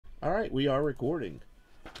All right, we are recording.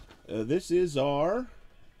 This is our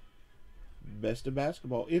best of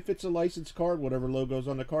basketball. If it's a licensed card, whatever logo's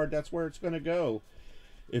on the card, that's where it's going to go.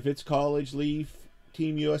 If it's college, Leaf,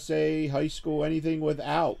 Team USA, high school, anything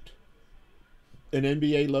without an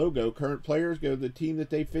NBA logo, current players go to the team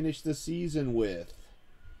that they finished the season with.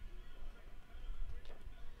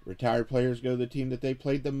 Retired players go to the team that they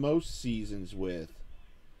played the most seasons with.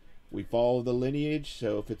 We follow the lineage,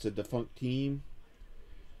 so if it's a defunct team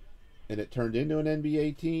and it turned into an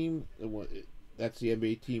NBA team, that's the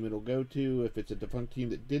NBA team it'll go to. If it's a defunct team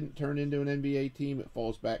that didn't turn into an NBA team, it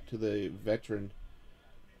falls back to the veteran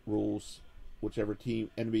rules, whichever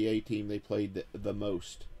team, NBA team they played the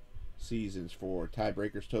most seasons for.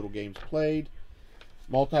 Tiebreakers, total games played.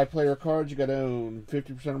 Multiplayer cards, you got to own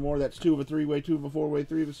 50% or more. That's 2 of a 3-way, 2 of a 4-way,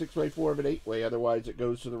 3 of a 6-way, 4 of an 8-way. Otherwise, it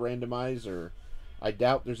goes to the randomizer. I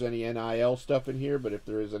doubt there's any NIL stuff in here, but if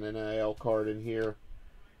there is an NIL card in here,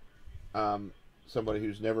 somebody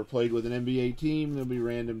who's never played with an NBA team, they'll be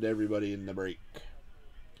random to everybody in the break.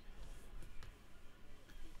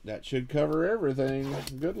 That should cover everything.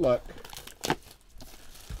 Good luck.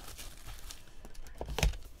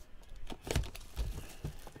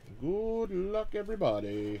 Good luck,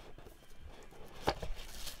 everybody.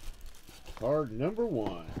 Card number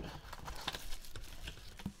 1.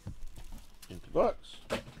 Empty box.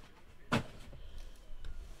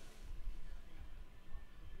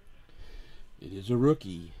 It is a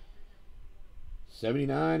rookie.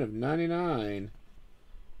 79 of 99.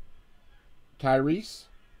 Tyrese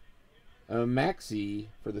Maxey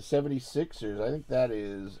for the 76ers. I think that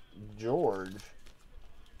is George.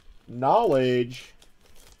 Knowledge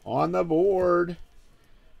on the board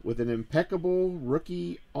with an impeccable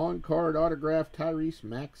rookie on-card autograph, Tyrese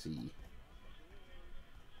Maxey.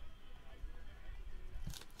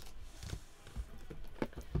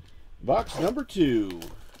 Box number 2.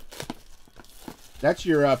 That's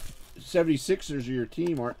your 76ers are your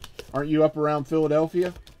team, aren't you up around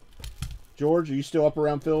Philadelphia? George, are you still up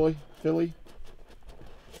around Philly? I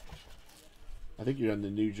think you're on the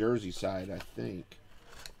New Jersey side, I think.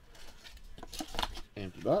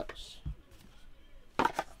 Empty box.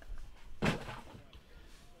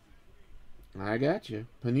 I got you.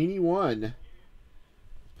 Panini 1.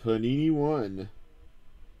 Panini 1.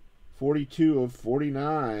 42 of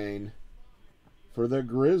 49 for the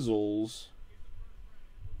Grizzlies.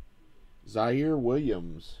 Zaire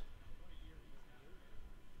Williams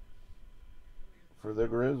for the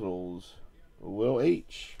Grizzlies. Will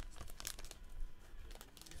H.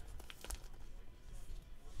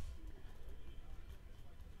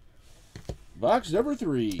 Box number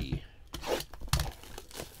 3.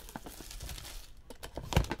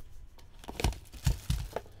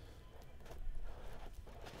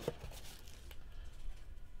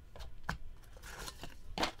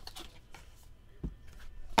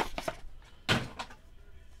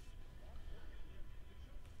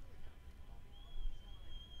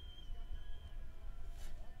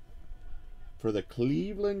 For the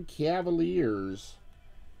Cleveland Cavaliers,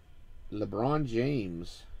 LeBron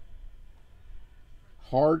James.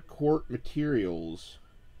 Hard court materials.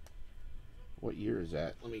 What year is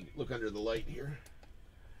that? Let me look under the light here.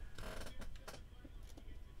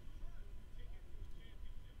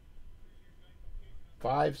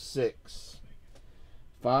 Five six.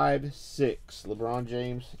 LeBron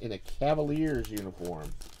James in a Cavaliers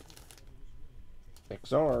uniform.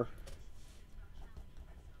 XR.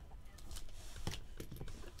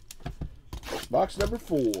 Box number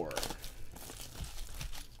 4.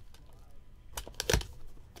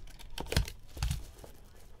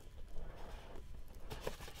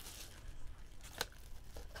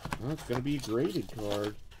 Well, it's going to be a graded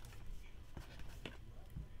card.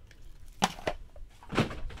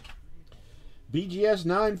 BGS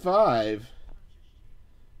 9.5.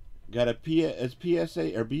 Got a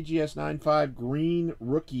PSA or BGS 9.5 green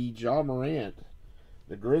rookie Ja Morant.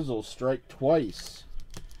 The Grizzlies strike twice.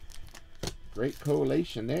 Great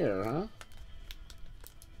correlation there, huh?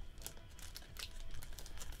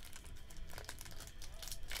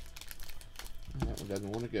 That one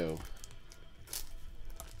doesn't want to go.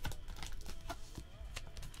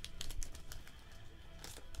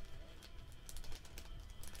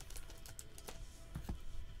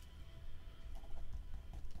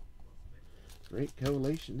 Great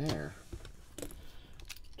correlation there.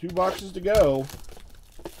 2 boxes to go.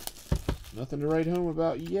 Nothing to write home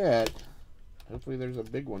about yet. Hopefully there's a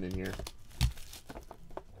big one in here.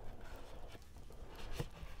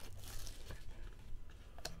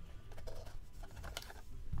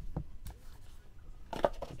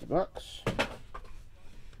 $50.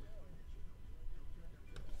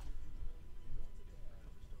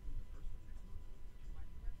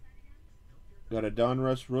 Got a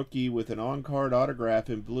Donruss rookie with an on-card autograph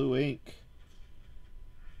in blue ink.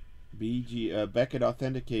 Beckett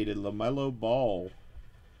authenticated LaMelo Ball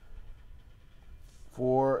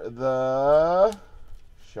for the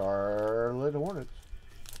Charlotte Hornets.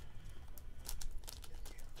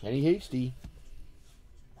 Kenny Hasty.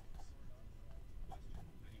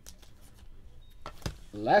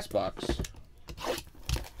 Last box.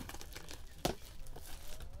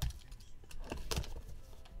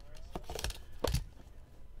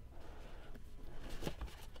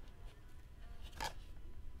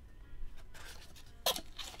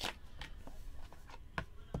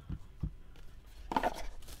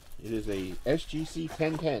 It is a SGC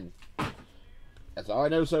 1010. That's all I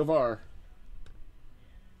know so far.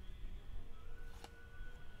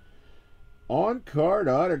 On-card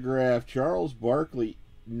autograph, Charles Barkley,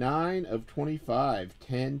 9 of 25,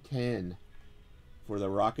 10-10 for the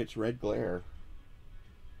Rockets Red Glare.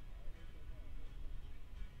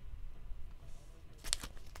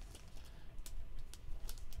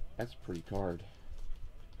 That's a pretty card.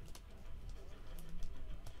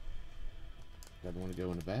 Doesn't want to go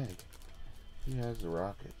in the bag. Who has the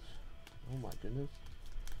Rockets? Oh my goodness.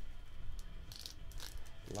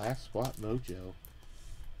 Last Spot Mojo.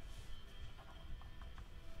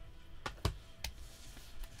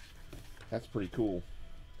 That's pretty cool.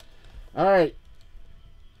 All right.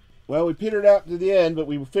 Well, we petered out to the end, but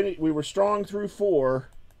we were strong through 4.